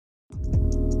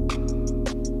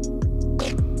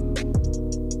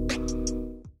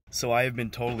So I have been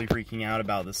totally freaking out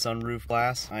about the sunroof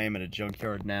glass. I am at a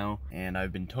junkyard now, and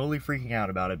I've been totally freaking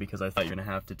out about it because I thought you're gonna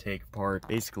have to take apart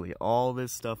basically all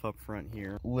this stuff up front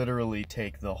here, literally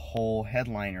take the whole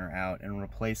headliner out and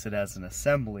replace it as an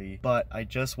assembly. But I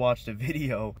just watched a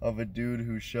video of a dude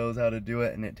who shows how to do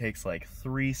it, and it takes like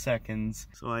 3 seconds.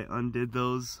 So I undid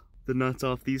the nuts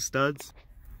off these studs.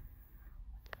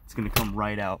 It's gonna come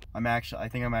right out. I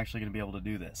think I'm actually gonna be able to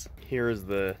do this. Here is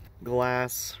the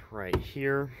glass right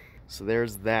here. So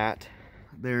there's that.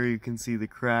 There you can see the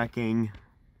cracking.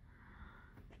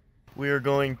 We are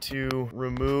going to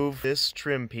remove this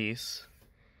trim piece,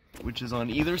 which is on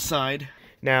either side.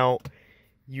 Now,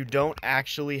 you don't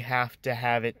actually have to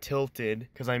have it tilted,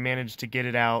 because I managed to get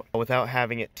it out without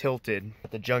having it tilted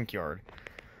at the junkyard.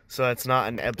 So that's not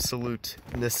an absolute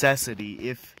necessity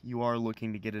if you are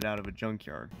looking to get it out of a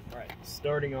junkyard. Alright,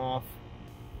 starting off,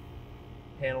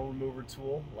 panel remover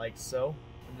tool, like so.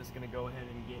 I'm just going to go ahead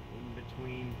and get in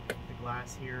between the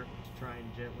glass here to try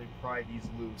and gently pry these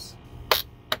loose.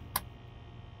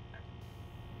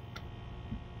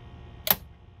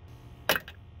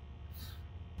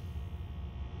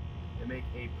 They make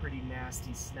a pretty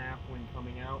nasty snap when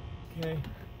coming out. Okay.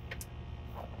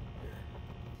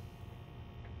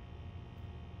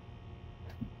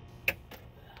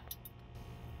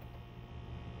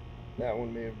 That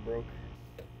one may have broke.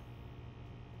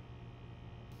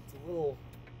 It's a little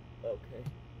okay.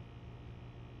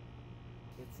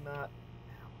 It's not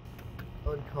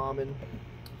uncommon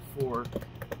for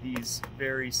these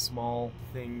very small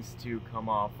things to come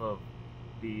off of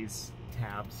these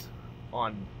tabs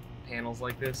on panels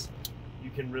like this. You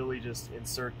can really just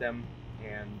insert them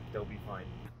and they'll be fine.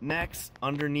 Next,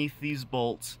 underneath these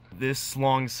bolts, this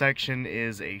long section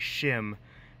is a shim.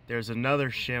 There's another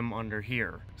shim under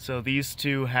here. So these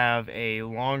two have a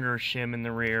longer shim in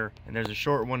the rear and there's a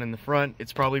short one in the front.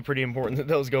 It's probably pretty important that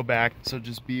those go back, so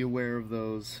just be aware of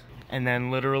those. And then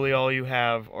literally all you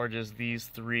have are just these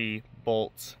 3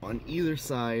 bolts. On either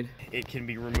side, it can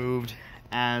be removed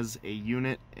as a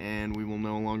unit and we will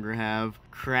no longer have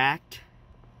cracked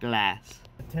glass.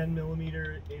 A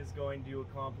 10mm is going to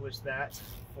accomplish that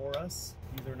for us.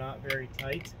 These are not very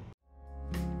tight.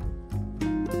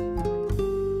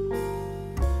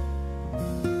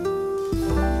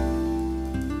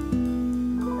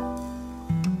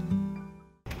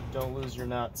 Don't lose your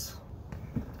nuts.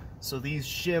 So these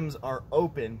shims are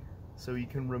open, so you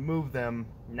can remove them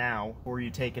now before you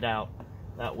take it out.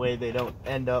 That way they don't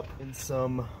end up in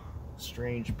some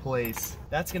strange place.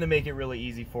 That's gonna make it really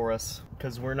easy for us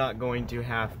because we're not going to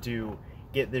have to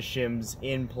get the shims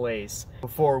in place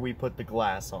before we put the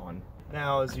glass on.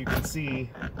 Now, as you can see,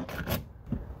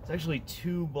 it's actually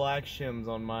 2 black shims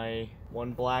on my,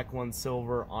 one black, one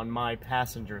silver on my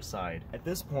passenger side. At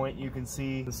this point, you can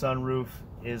see the sunroof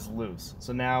is loose.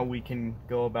 So now we can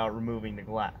go about removing the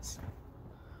glass.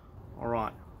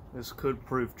 Alright, this could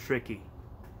prove tricky.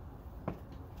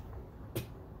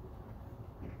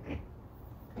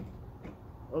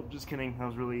 Oh, just kidding, that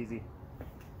was really easy.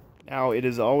 Now, it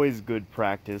is always good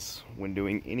practice when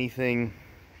doing anything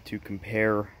to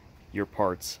compare your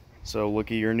parts. So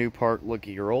look at your new part, look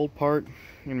at your old part,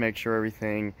 and make sure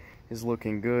everything is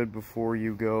looking good before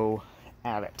you go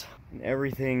at it. And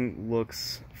everything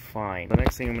looks fine. The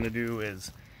next thing I'm going to do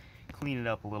is clean it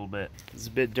up a little bit. It's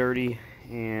a bit dirty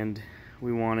and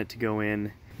we want it to go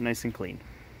in nice and clean.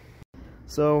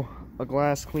 So a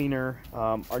glass cleaner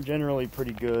are generally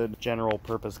pretty good general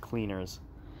purpose cleaners.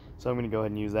 So I'm going to go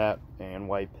ahead and use that and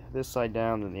wipe this side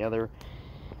down, then the other,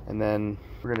 and then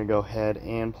we're going to go ahead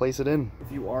and place it in.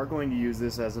 If you are going to use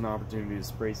this as an opportunity to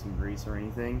spray some grease or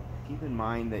anything, keep in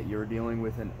mind that you're dealing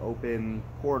with an open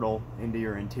portal into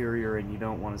your interior and you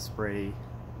don't want to spray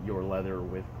your leather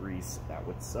with grease. That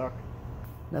would suck.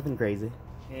 Nothing crazy.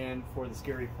 And for the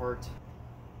scary part,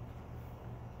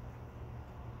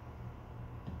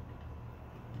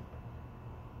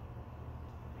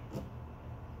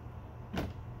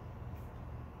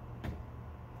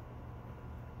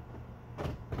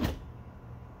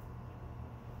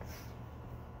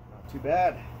 too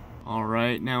bad.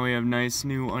 Alright, now we have nice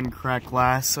new uncracked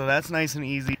glass, so that's nice and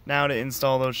easy. Now to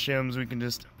install those shims, we can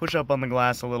just push up on the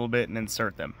glass a little bit and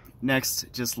insert them. Next,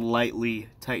 just lightly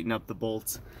tighten up the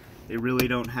bolts. They really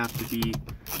don't have to be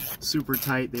super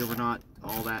tight. They were not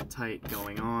all that tight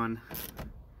going on.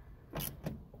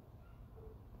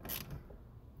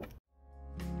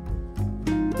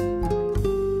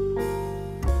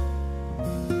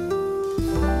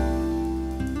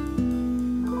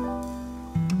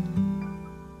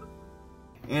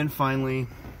 And finally,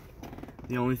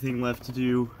 the only thing left to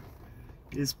do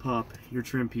is pop your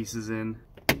trim pieces in.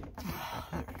 There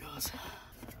it goes.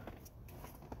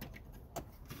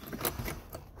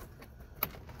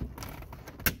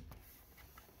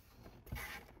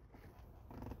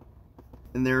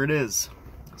 And there it is.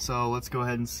 So let's go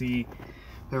ahead and see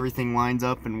if everything lines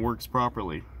up and works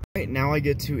properly. Right, now I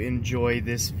get to enjoy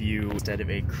this view instead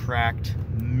of a cracked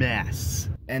mess.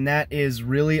 And that is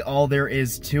really all there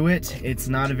is to it. It's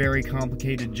not a very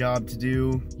complicated job to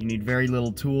do. You need very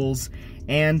little tools.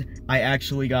 And I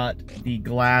actually got the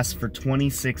glass for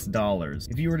 $26.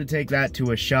 If you were to take that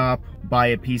to a shop, buy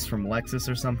a piece from Lexus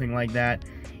or something like that,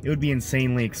 it would be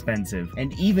insanely expensive.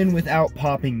 And even without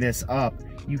popping this up,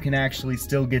 you can actually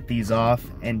still get these off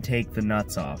and take the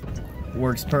nuts off.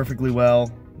 Works perfectly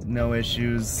well, no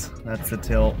issues. That's the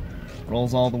tilt.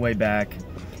 Rolls all the way back.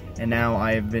 And now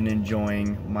I have been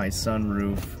enjoying my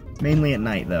sunroof, mainly at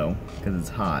night though, because it's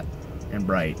hot and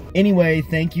bright. Anyway,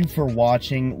 thank you for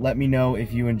watching. Let me know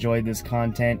if you enjoyed this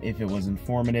content, if it was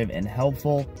informative and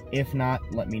helpful. If not,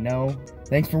 let me know.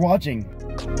 Thanks for watching.